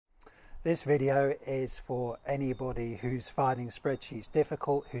This video is for anybody who's finding spreadsheets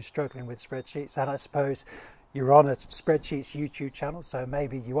difficult, who's struggling with spreadsheets, and I suppose you're on a spreadsheets YouTube channel, so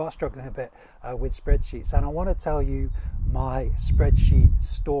maybe you are struggling a bit with spreadsheets. And I want to tell you my spreadsheet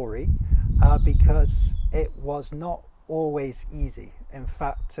story because it was not always easy. In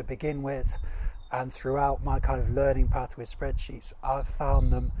fact, to begin with, and throughout my kind of learning path with spreadsheets, I've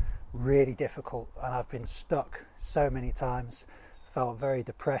found them really difficult, and I've been stuck so many times. Felt very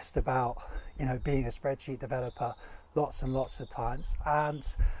depressed about, being a spreadsheet developer lots and lots of times,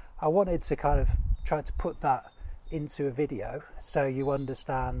 and I wanted to kind of try to put that into a video so you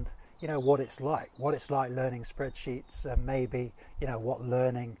understand, what it's like learning spreadsheets, and maybe, what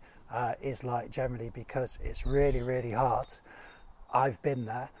learning is like generally, because it's really, really hard. I've been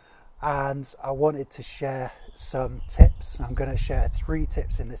there, and I wanted to share some tips. I'm going to share 3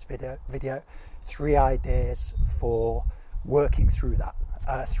 tips in this video, 3 ideas for working through that,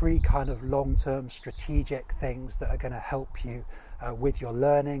 3 kind of long-term strategic things that are going to help you with your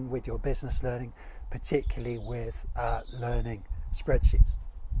learning, with your business learning, particularly with learning spreadsheets.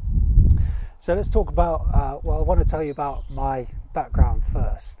 So let's talk about, I want to tell you about my background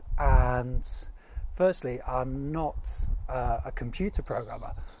first. And firstly, I'm not a computer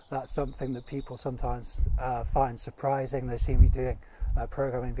programmer. That's something that people sometimes find surprising. They see me doing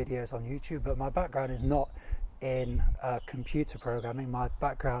programming videos on YouTube, but my background is not in computer programming. My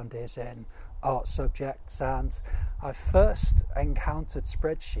background is in art subjects, and I first encountered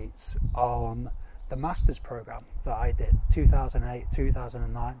spreadsheets on the master's program that I did 2008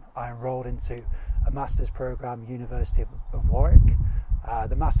 2009. I enrolled into a master's program, University of Warwick.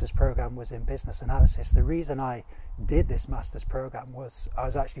 The master's program was in business analysis. The reason I did this master's program was I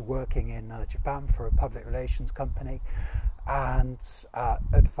was actually working in Japan for a public relations company, and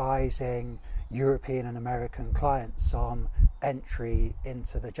advising European and American clients on entry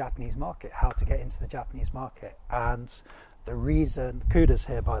into the Japanese market, how to get into the Japanese market. And the reason, Kuda's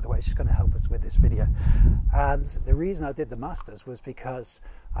here by the way, she's going to help us with this video, and the reason I did the masters was because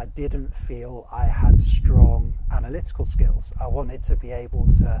I didn't feel I had strong analytical skills. I wanted to be able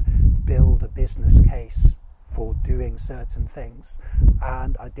to build a business case for doing certain things,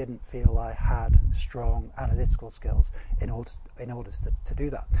 and I didn't feel I had strong analytical skills in order to do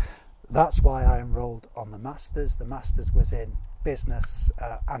that. That's why I enrolled on the masters. The masters was in business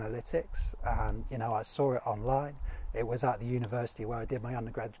analytics, and I saw it online. It was at the university where I did my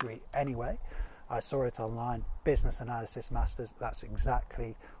undergrad degree anyway. I saw it online, business analysis masters. That's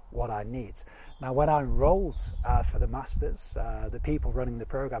exactly what I need. Now, when I enrolled for the masters, the people running the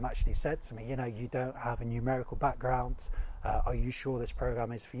program actually said to me, you don't have a numerical background. Are you sure this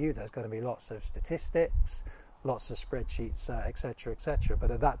program is for you? There's going to be lots of statistics, lots of spreadsheets, etc., etc.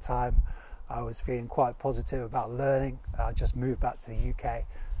 But at that time, I was feeling quite positive about learning. I just moved back to the UK,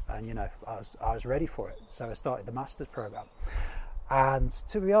 and I was ready for it. So I started the master's program, and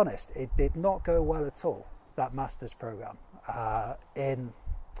to be honest, it did not go well at all, that master's program.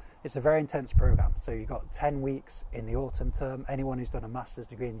 It's a very intense program. So you've got 10 weeks in the autumn term. Anyone who's done a master's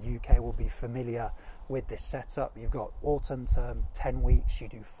degree in the UK will be familiar with this setup. You've got autumn term, 10 weeks, you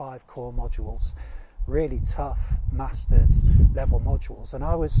do 5 core modules, really tough master's level modules. And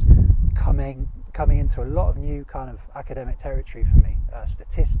I was coming into a lot of new kind of academic territory for me.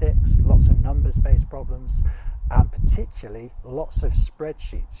 Statistics, lots of numbers-based problems, and particularly lots of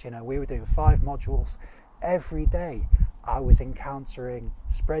spreadsheets. We were doing 5 modules every day. I was encountering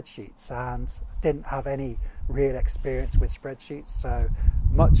spreadsheets and didn't have any real experience with spreadsheets. So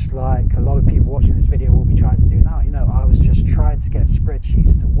much like a lot of people watching this video will be trying to do now, I was just trying to get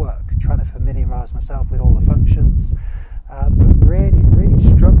spreadsheets to work, trying to familiarize myself with all the functions, but really, really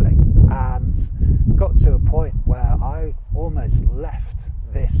struggling, and got to a point where I almost left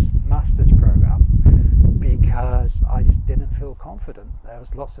this master's program because I just didn't feel confident. There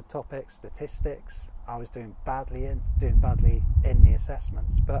was lots of topics, statistics. I was doing badly in the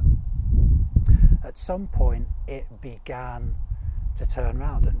assessments, but at some point it began to turn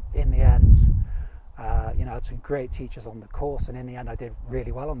around, and in the end, I had some great teachers on the course, and in the end I did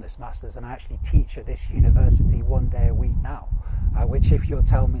really well on this masters, and I actually teach at this university 1 day a week now, which if you had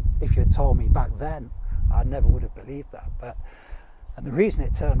told me back then, I never would have believed that. And the reason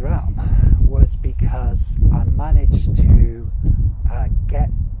it turned around was because I managed to get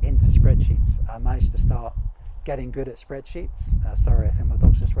into spreadsheets. I managed to start getting good at spreadsheets. Sorry, I think my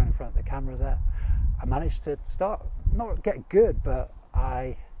dog's just running in front of the camera there. I managed to start, not get good, but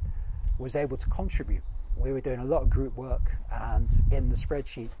I was able to contribute. We were doing a lot of group work, and in the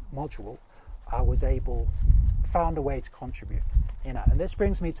spreadsheet module, I found a way to contribute. And this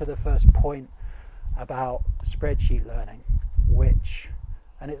brings me to the first point about spreadsheet learning, which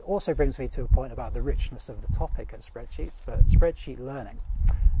And it also brings me to a point about the richness of the topic of spreadsheets. But spreadsheet learning,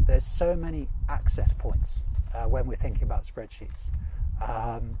 there's so many access points when we're thinking about spreadsheets.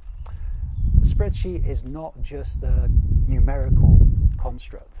 Spreadsheet is not just a numerical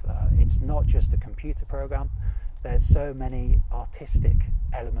construct. It's not just a computer program. There's so many artistic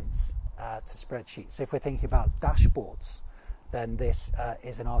elements to spreadsheets. If we're thinking about dashboards, then this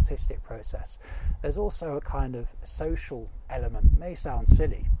is an artistic process. There's also a kind of social element. It may sound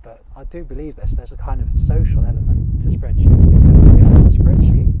silly, but I do believe this. There's a kind of social element to spreadsheets, because if there's a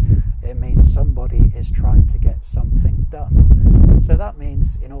spreadsheet, it means somebody is trying to get something done. So that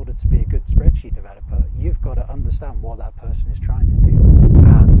means in order to be a good spreadsheet developer, you've got to understand what that person is trying to do.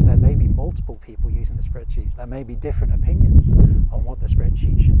 And there may be multiple people using the spreadsheets. There may be different opinions on what the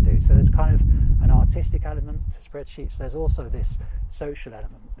spreadsheet should do. So there's kind of an artistic element to spreadsheets. There's also this social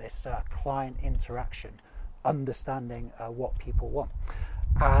element, this client interaction, understanding what people want.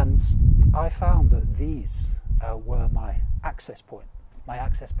 And I found that these were my access point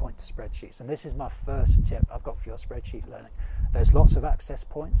to spreadsheets. And this is my first tip I've got for your spreadsheet learning. There's lots of access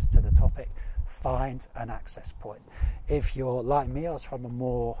points to the topic. Find an access point. If you're like me, I was from a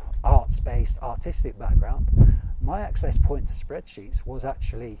more arts-based, artistic background. My access point to spreadsheets was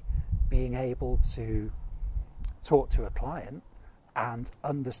actually being able to talk to a client and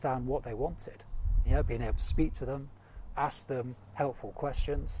understand what they wanted. You know, being able to speak to them, ask them helpful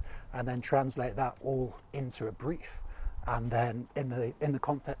questions, and then translate that all into a brief. And then in the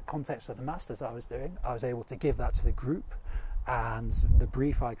context of the masters I was doing, I was able to give that to the group, and the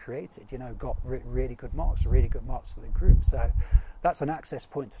brief I created, you know, got really good marks for the group. So that's an access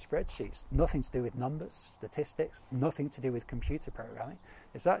point to spreadsheets. Nothing to do with numbers, statistics, nothing to do with computer programming.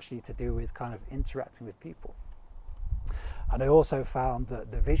 It's actually to do with kind of interacting with people. And I also found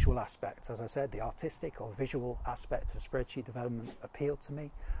that the visual aspect, as I said, the artistic or visual aspect of spreadsheet development appealed to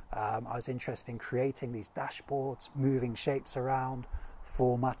me. I was interested in creating these dashboards, moving shapes around,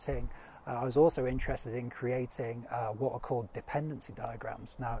 formatting. I was also interested in creating what are called dependency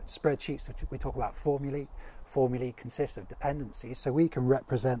diagrams. Now, spreadsheets, we talk about formulae. Formulae consist of dependencies, so we can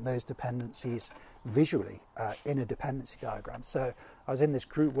represent those dependencies visually in a dependency diagram. So I was in this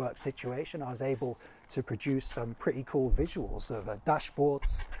group work situation. I was able to produce some pretty cool visuals of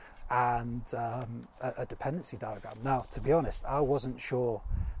dashboards and a dependency diagram. Now, to be honest, I wasn't sure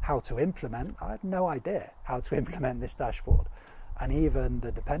how to implement. I had no idea how to implement this dashboard. And even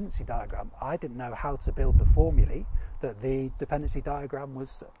the dependency diagram, I didn't know how to build the formulae that the dependency diagram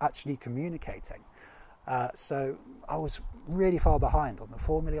was actually communicating. So I was really far behind on the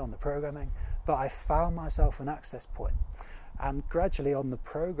formulae, on the programming, but I found myself an access point. And gradually on the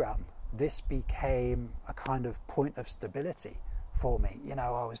program, this became a kind of point of stability for me. You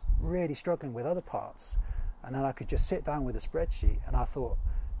know, I was really struggling with other parts, and then I could just sit down with a spreadsheet, and I thought,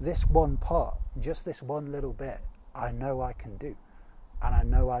 this one part, just this one little bit, I know I can do, and I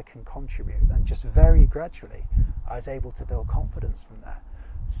know I can contribute. And just very gradually, I was able to build confidence from there.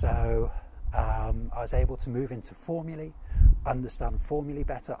 So I was able to move into formulae, understand formulae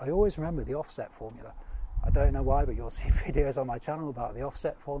better. I always remember the offset formula. I don't know why, but you'll see videos on my channel about the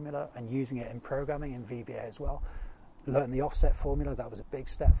offset formula and using it in programming in VBA as well. Learned the offset formula, that was a big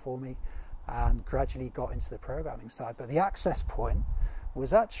step for me, and gradually got into the programming side. But the access point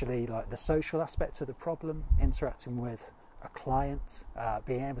was actually like the social aspect of the problem, interacting with a client,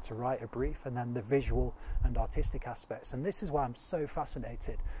 being able to write a brief, and then the visual and artistic aspects. And this is why I'm so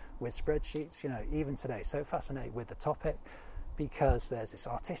fascinated with spreadsheets, you know, even today, so fascinated with the topic, because there's this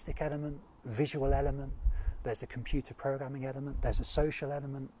artistic element, visual element, there's a computer programming element, there's a social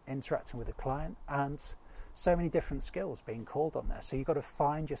element, interacting with the client, and so many different skills being called on there. So you've got to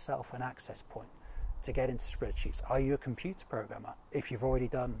find yourself an access point to get into spreadsheets. Are you a computer programmer? If you've already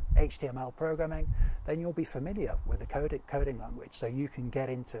done HTML programming, then you'll be familiar with the coding language, so you can get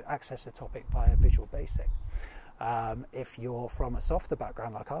into access the topic via Visual Basic. If you're from a softer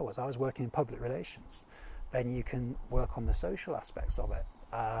background like I was working in public relations, then you can work on the social aspects of it.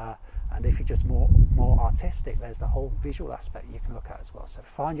 And if you're just more artistic, there's the whole visual aspect you can look at as well. So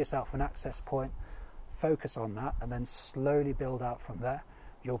find yourself an access point, focus on that, and then slowly build out from there.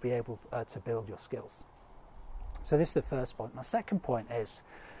 You'll be able to build your skills. So this is the first point. My second point is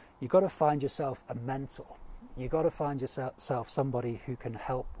you've got to find yourself a mentor. You've got to find yourself somebody who can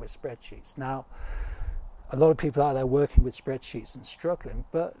help with spreadsheets. Now, a lot of people out there working with spreadsheets and struggling,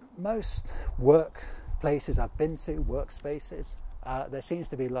 but most workplaces I've been to, workspaces, there seems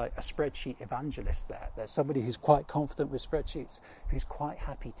to be like a spreadsheet evangelist there. There's somebody who's quite confident with spreadsheets, who's quite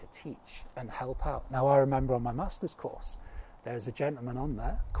happy to teach and help out. Now, I remember on my master's course, there's a gentleman on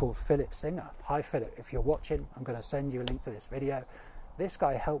there called Philip Singer. Hi Philip, if you're watching, I'm going to send you a link to this video. this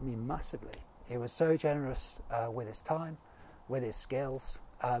guy helped me massively. He was so generous with his time, with his skills,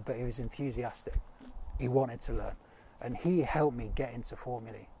 but he was enthusiastic. He wanted to learn, and he helped me get into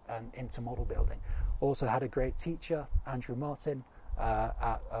formulae and into model building. Also had a great teacher, Andrew Martin,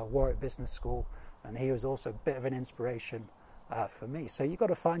 at Warwick Business School, and he was also a bit of an inspiration for me. So you've got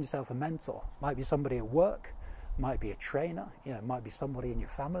to find yourself a mentor. Might be somebody at work, might be a trainer, it might be somebody in your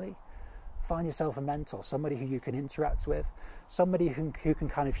family. Find yourself a mentor, somebody who you can interact with, somebody who can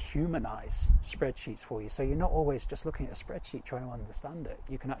kind of humanize spreadsheets for you. So you're not always just looking at a spreadsheet trying to understand it.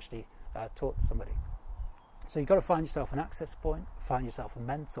 You can actually talk to somebody. So you've got to find yourself an access point, find yourself a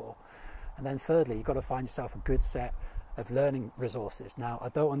mentor. And then thirdly, you've got to find yourself a good set of learning resources. Now, I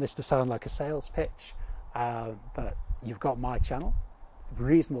don't want this to sound like a sales pitch, but you've got my channel,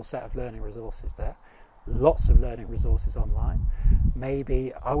 reasonable set of learning resources there. Lots of learning resources online.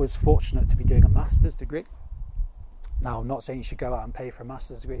 Maybe I was fortunate to be doing a master's degree. Now, I'm not saying you should go out and pay for a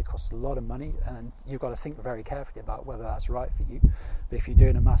master's degree. It costs a lot of money, and you've got to think very carefully about whether that's right for you. But if you're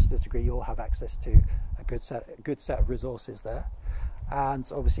doing a master's degree, you'll have access to a good set of resources there. And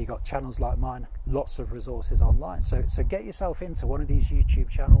obviously, you've got channels like mine, lots of resources online. So get yourself into one of these YouTube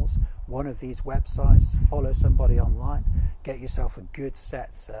channels, one of these websites, follow somebody online, get yourself a good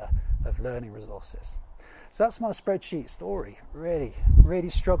set of learning resources. So that's my spreadsheet story. Really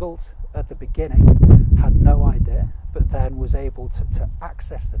struggled at the beginning, had no idea, but then was able to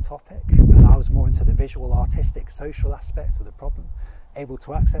access the topic, and I was more into the visual, artistic, social aspects of the problem, able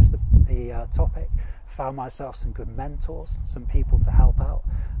to access the topic, found myself some good mentors, some people to help out,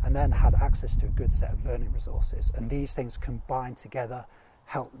 and then had access to a good set of learning resources. And these things combined together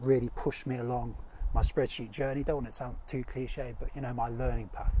helped really push me along my spreadsheet journey. Don't want it to sound too cliche, but my learning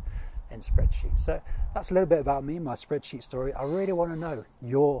path in spreadsheets. So that's a little bit about me, my spreadsheet story. I really want to know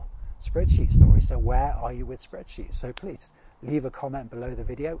your spreadsheet story. So where are you with spreadsheets? So please leave a comment below the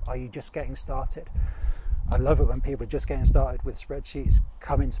video. Are you just getting started? I love it when people are just getting started with spreadsheets,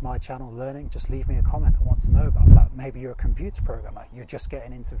 come into my channel learning, just leave me a comment. I want to know about that. Maybe you're a computer programmer, you're just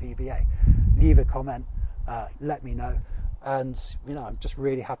getting into VBA. Leave a comment, let me know. And I'm just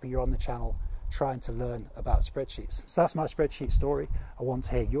really happy you're on the channel trying to learn about spreadsheets. So that's my spreadsheet story. I want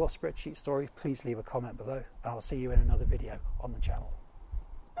to hear your spreadsheet story. Please leave a comment below, and I'll see you in another video on the channel.